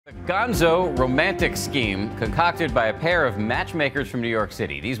A gonzo romantic scheme concocted by a pair of matchmakers from New York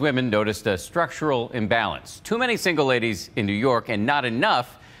City. These women noticed a structural imbalance. Too many single ladies in New York and not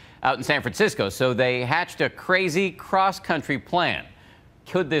enough out in San Francisco, so they hatched a crazy cross-country plan.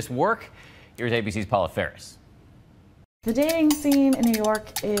 Could this work? Here's ABC's Paula Ferris. The dating scene in New York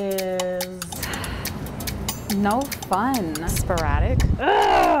is no fun. Sporadic.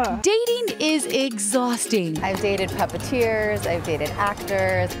 Ugh. Dating is exhausting. I've dated puppeteers, I've dated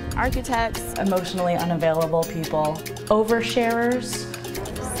actors, Architects, emotionally unavailable people, oversharers.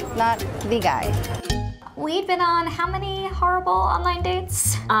 not the guy. We'd been on how many horrible online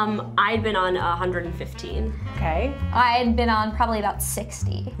dates? I'd been on 115. Okay. I'd been on probably about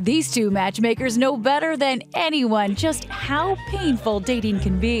 60. These two matchmakers know better than anyone just how painful dating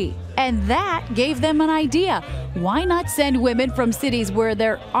can be. And that gave them an idea. Why not send women from cities where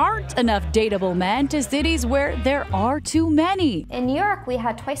there aren't enough dateable men to cities where there are too many? In New York, we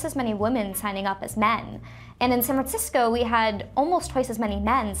had twice as many women signing up as men. And in San Francisco, we had almost twice as many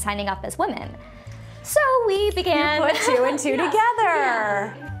men signing up as women. So we began... You put two and two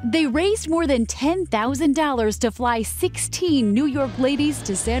together. They raised more than $10,000 to fly 16 New York ladies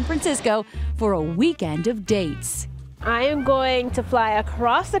to San Francisco for a weekend of dates. I am going to fly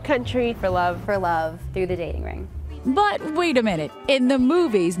across the country For love through the dating ring. But wait a minute. In the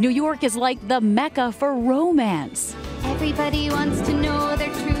movies, New York is like the mecca for romance. Everybody wants to know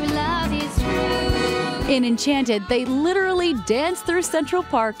their true love is true. In Enchanted, they literally dance through Central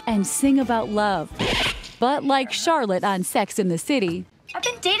Park and sing about love. But like Charlotte on Sex and the City, I've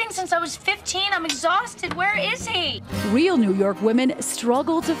been dating since I was 15. I'm exhausted. Where is he? real New York women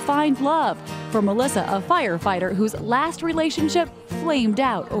struggle to find love. For Melissa, a firefighter whose last relationship flamed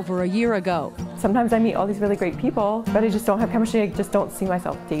out over a year ago. Sometimes I meet all these really great people, but I just don't have chemistry. I just don't see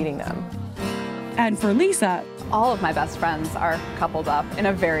myself dating them. And for Lisa, All of my best friends are coupled up in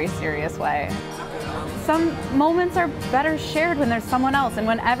a very serious way. Some moments are better shared when there's someone else, and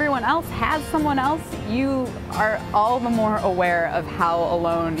when everyone else has someone else, you are all the more aware of how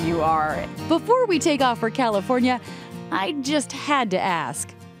alone you are. before we take off for California, I just had to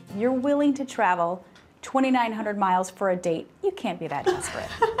ask. You're willing to travel 2,900 miles for a date. You can't be that desperate.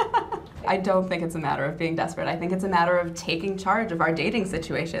 I don't think it's a matter of being desperate. I think it's a matter of taking charge of our dating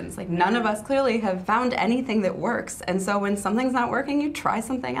situations. Like, none of us clearly have found anything that works. And so when something's not working, you try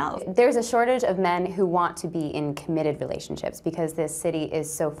something else. There's a shortage of men who want to be in committed relationships because this city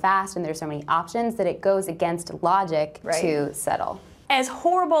is so fast and there's so many options that it goes against logic to settle. As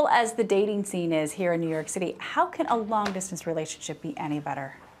horrible as the dating scene is here in New York City, how can a long-distance relationship be any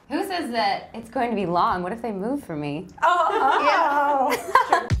better? Who says that it's going to be long? What if they move for me?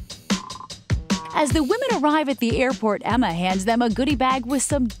 As the women arrive at the airport, Emma hands them a goodie bag with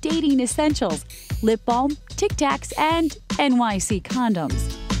some dating essentials: lip balm, Tic Tacs, and NYC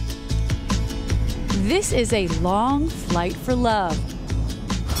condoms. This is a long flight for love.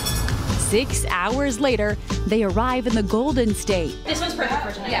 6 hours later, they arrive in the Golden State. This one's perfect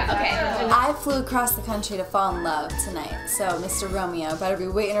for tonight. Yeah, okay. I flew across the country to fall in love tonight, so Mr. Romeo better be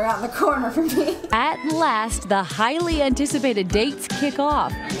waiting around the corner for me. At last, the highly anticipated dates kick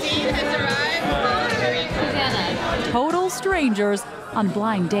off. Total strangers on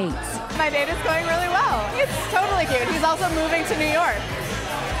blind dates. My date is going really well. It's totally cute. He's also moving to New York.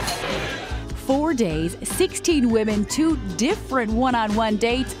 4 days, 16 women, 2 different one-on-one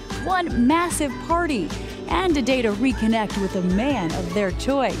dates, 1 massive party, and a day to reconnect with a man of their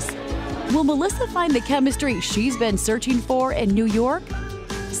choice. Will Melissa find the chemistry she's been searching for in New York?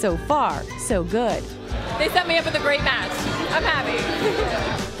 So far, so good. They set me up with a great match. I'm happy.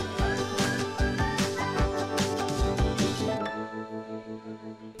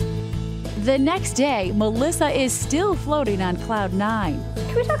 The next day, Melissa is still floating on cloud 9.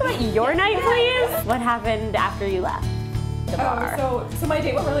 Can we talk about your night, please? What happened after you left the bar? So my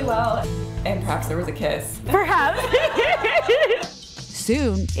date went really well, and perhaps there was a kiss. Perhaps.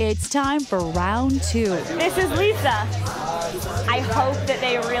 Soon, it's time for round 2. This is Lisa. I hope that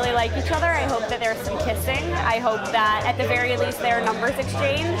they really like each other. I hope that there's some kissing. I hope that at the very least their numbers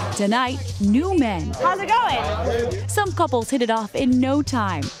exchange. Tonight, new men. How's it going? Some couples hit it off in no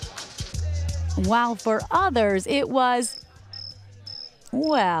time, while for others it was,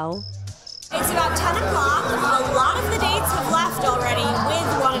 well... It's about 10 o'clock. A lot of the dates have left already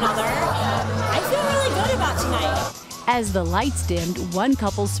with one another. I feel really good about tonight. As the lights dimmed, one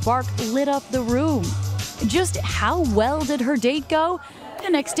couple's spark lit up the room. Just how well did her date go? The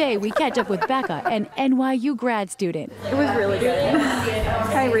next day, we catch up with Becca, an NYU grad student. It was really good.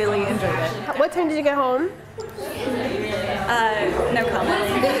 I really enjoyed it. What time did you get home? No comment.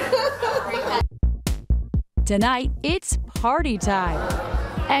 Tonight, it's party time.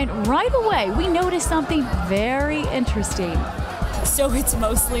 And right away, we notice something very interesting. So it's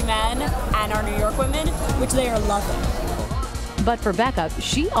mostly men and our New York women, which they are loving. But for Becca,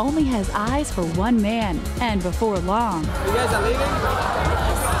 she only has eyes for one man, and before long. You guys are leaving?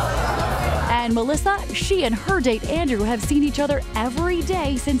 And Melissa, she and her date Andrew have seen each other every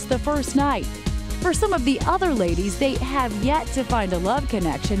day since the first night. For some of the other ladies, they have yet to find a love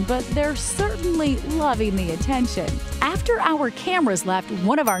connection, but they're certainly loving the attention. After our cameras left,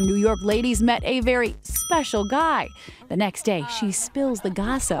 one of our New York ladies met a very special guy. The next day, she spills the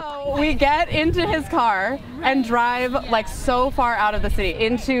gossip. We get into his car and drive like so far out of the city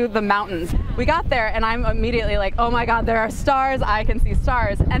into the mountains. We got there and I'm immediately like, oh my God, there are stars. I can see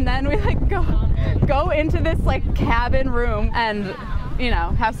stars. And then we like go into this like cabin room and, you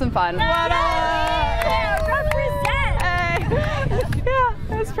know, have some fun. Yeah,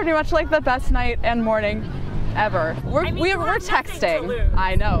 it's pretty much like the best night and morning ever. We're texting.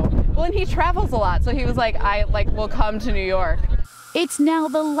 I know. Well, and he travels a lot, so he was like, will come to New York. It's now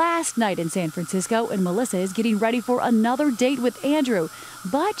the last night in San Francisco, and Melissa is getting ready for another date with Andrew,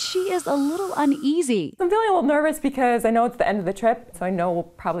 but she is a little uneasy. I'm feeling a little nervous because I know it's the end of the trip, so I know we'll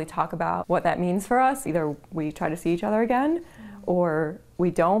probably talk about what that means for us. Either we try to see each other again, or we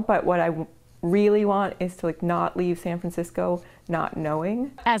don't, but what I really want is to not leave San Francisco not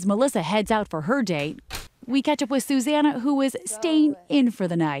knowing. As Melissa heads out for her date, we catch up with Susanna, who is staying in for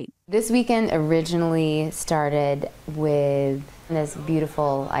the night. This weekend originally started with this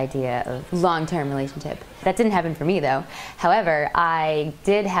beautiful idea of long-term relationship. That didn't happen for me though. However, I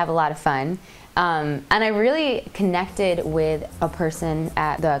did have a lot of fun. And I really connected with a person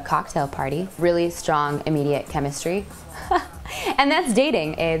at the cocktail party. Really strong, immediate chemistry. And that's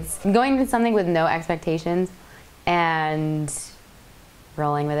dating. It's going into something with no expectations and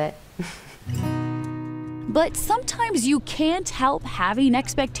rolling with it. But sometimes you can't help having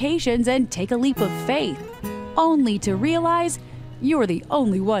expectations and take a leap of faith, only to realize you're the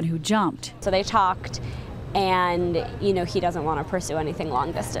only one who jumped. So they talked, and he doesn't want to pursue anything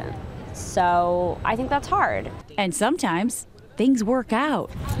long distance. So I think that's hard. And sometimes things work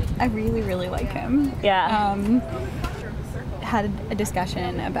out. I really, really like him. Yeah. Had a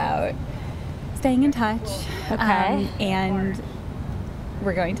discussion about staying in touch. Okay. And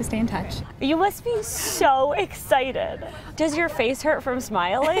we're going to stay in touch. You must be so excited. Does your face hurt from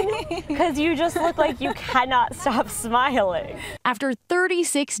smiling? Because you just look like you cannot stop smiling. After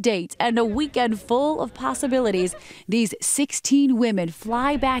 36 dates and a weekend full of possibilities, these 16 women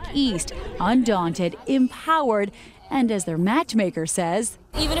fly back east, undaunted, empowered, and as their matchmaker says,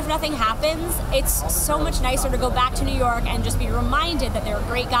 even if nothing happens, it's so much nicer to go back to New York and just be reminded that there are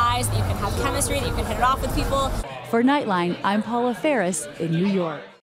great guys, that you can have chemistry, that you can hit it off with people. For Nightline, I'm Paula Ferris in New York.